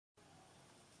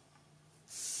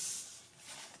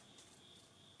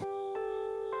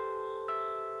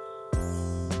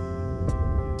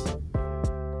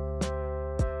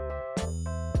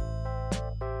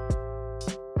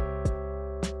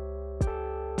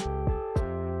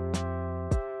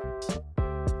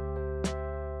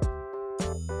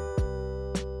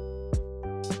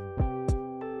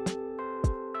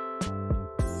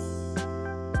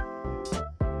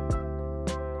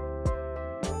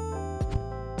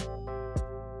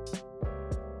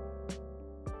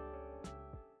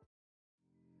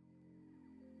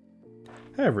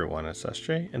Hi everyone, it's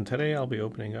SJ, and today I'll be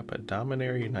opening up a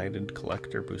Dominaria United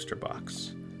collector booster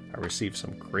box. I received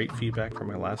some great feedback from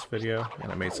my last video,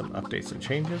 and I made some updates and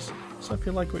changes, so if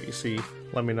you like what you see,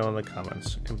 let me know in the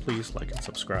comments, and please like and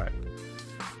subscribe.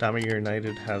 Dominaria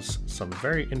United has some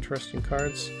very interesting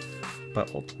cards,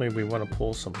 but ultimately we want to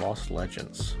pull some Lost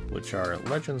Legends, which are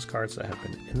Legends cards that have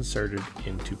been inserted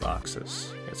into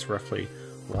boxes. It's roughly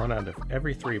 1 out of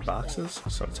every 3 boxes,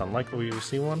 so it's unlikely we will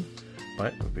see one,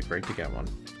 but it would be great to get one.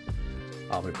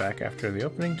 I'll be back after the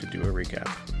opening to do a recap.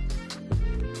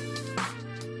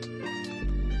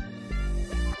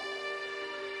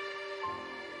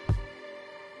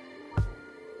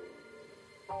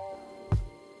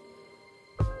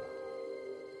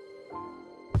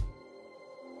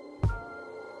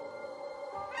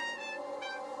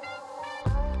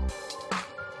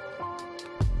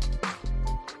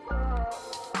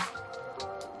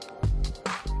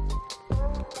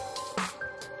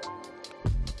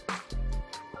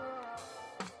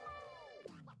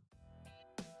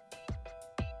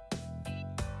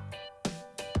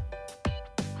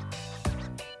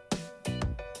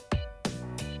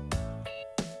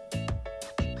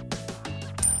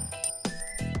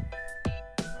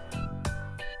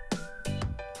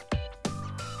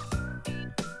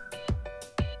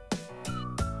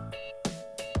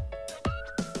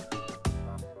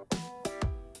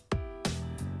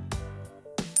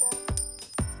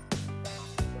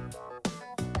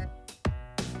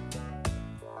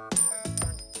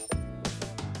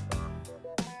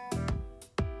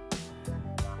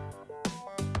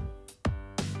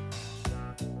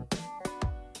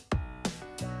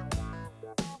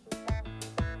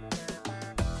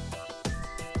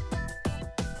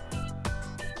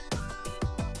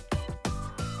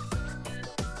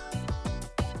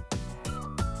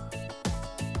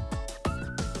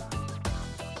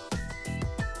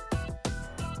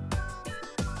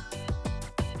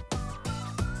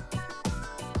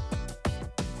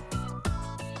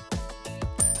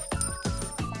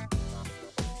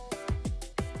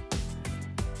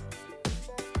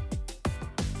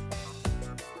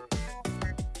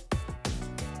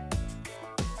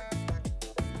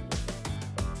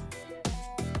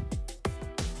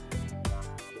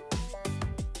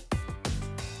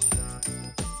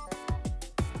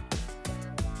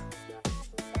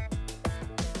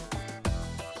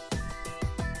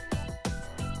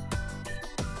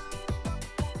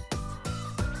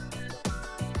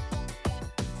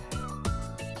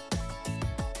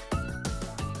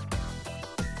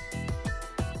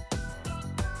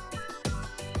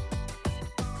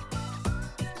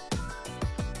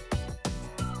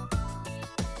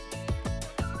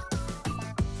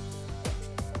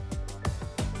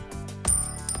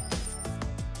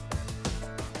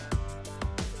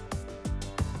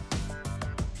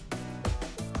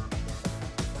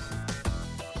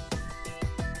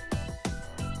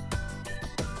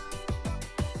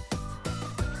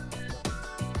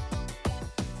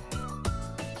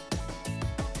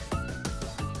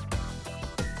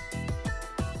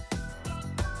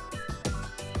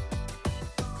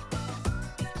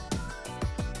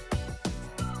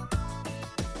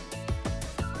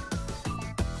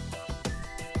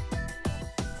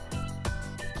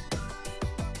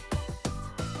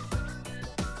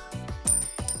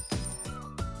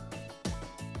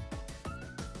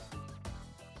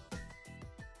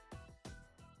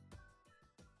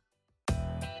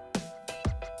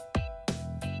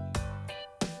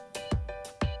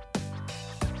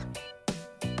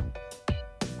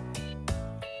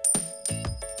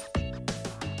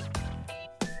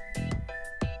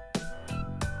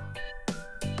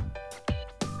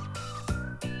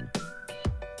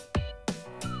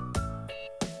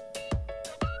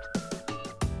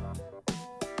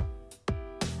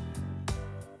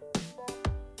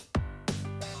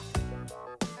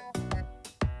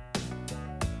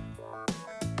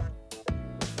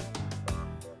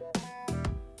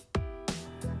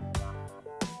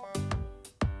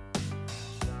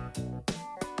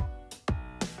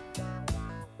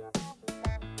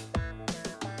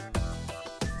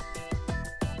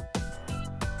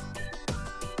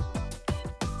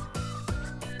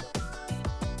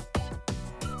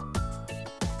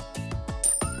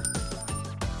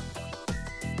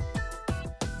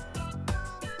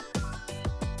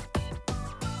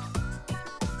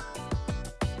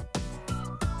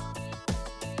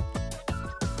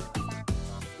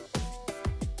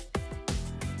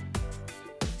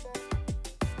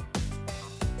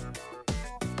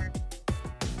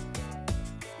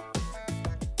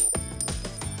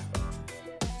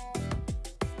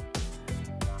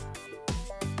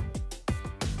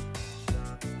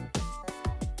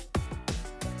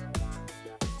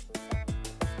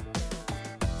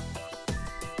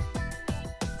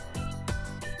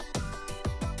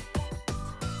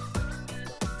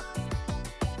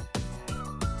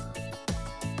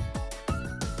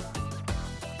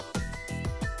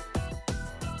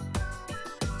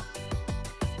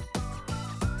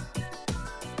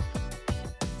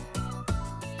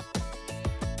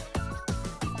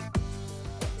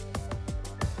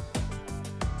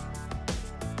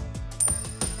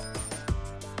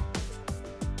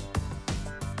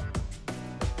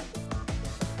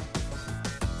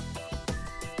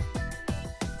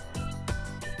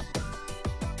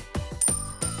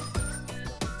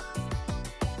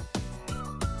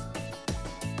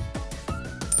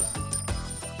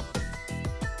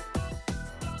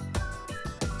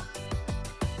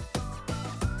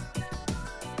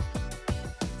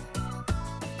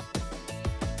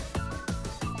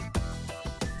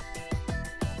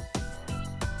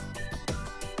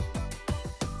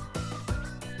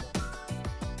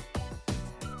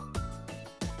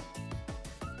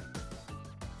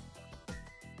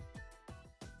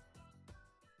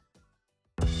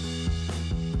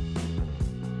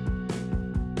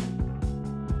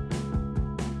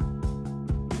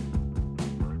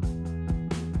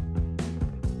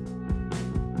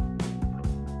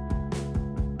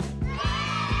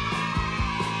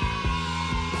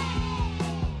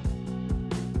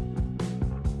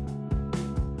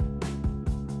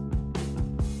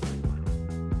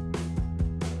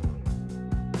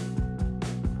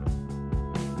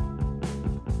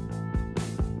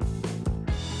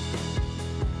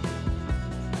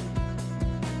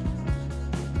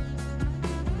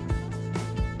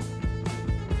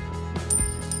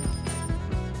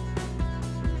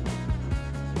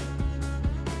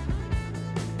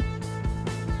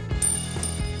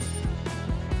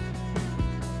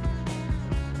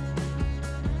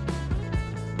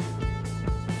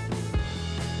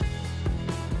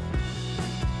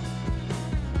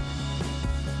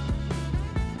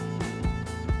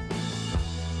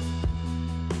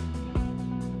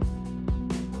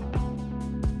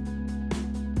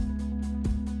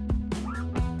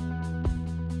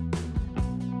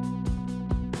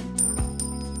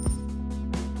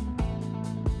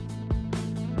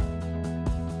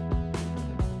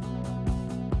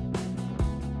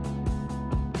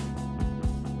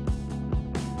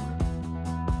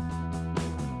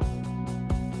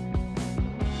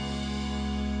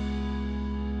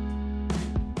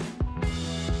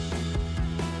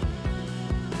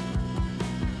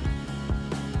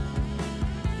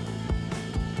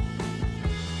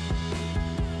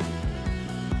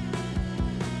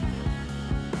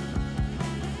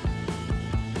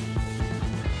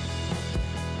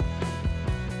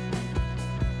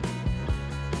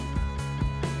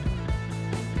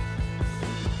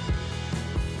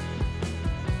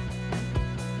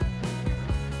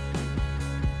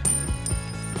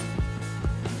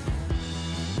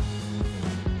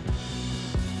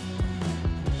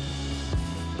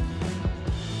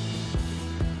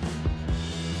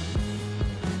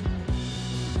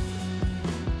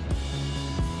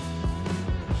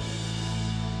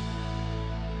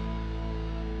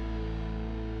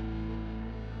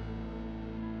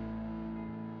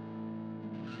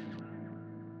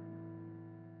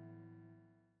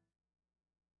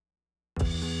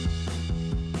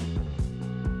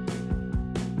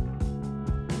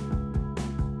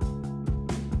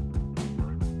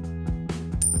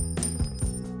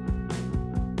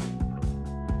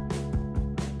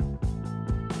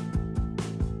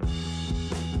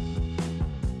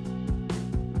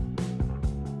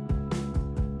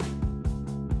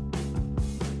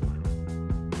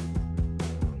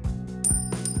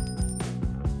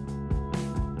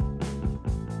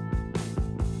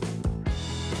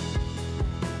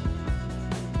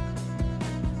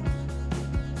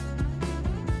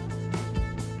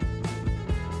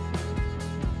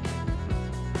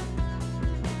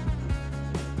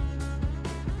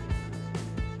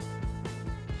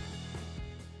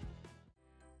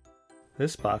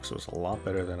 This box was a lot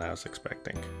better than I was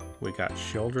expecting. We got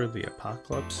Sheoldred the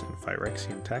Apocalypse in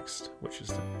Phyrexian text, which is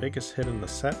the biggest hit in the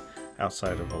set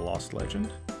outside of a Lost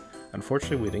Legend.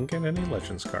 Unfortunately, we didn't get any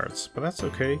Legends cards, but that's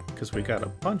okay because we got a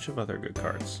bunch of other good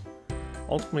cards.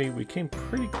 Ultimately, we came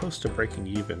pretty close to breaking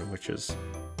even, which is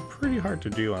pretty hard to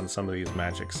do on some of these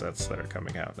Magic sets that are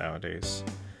coming out nowadays.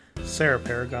 Sarah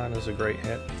Paragon is a great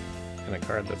hit, and a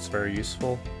card that's very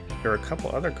useful. There are a couple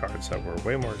other cards that were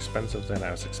way more expensive than I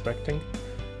was expecting,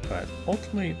 but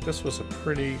ultimately this was a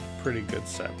pretty good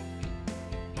set.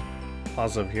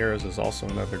 Plaza of Heroes is also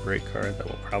another great card that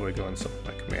will probably go in some of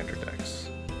my commander decks.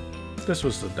 This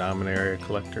was the Dominaria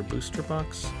Collector Booster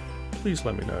Box. Please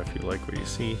let me know if you like what you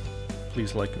see.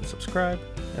 Please like and subscribe,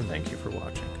 and thank you for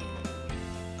watching.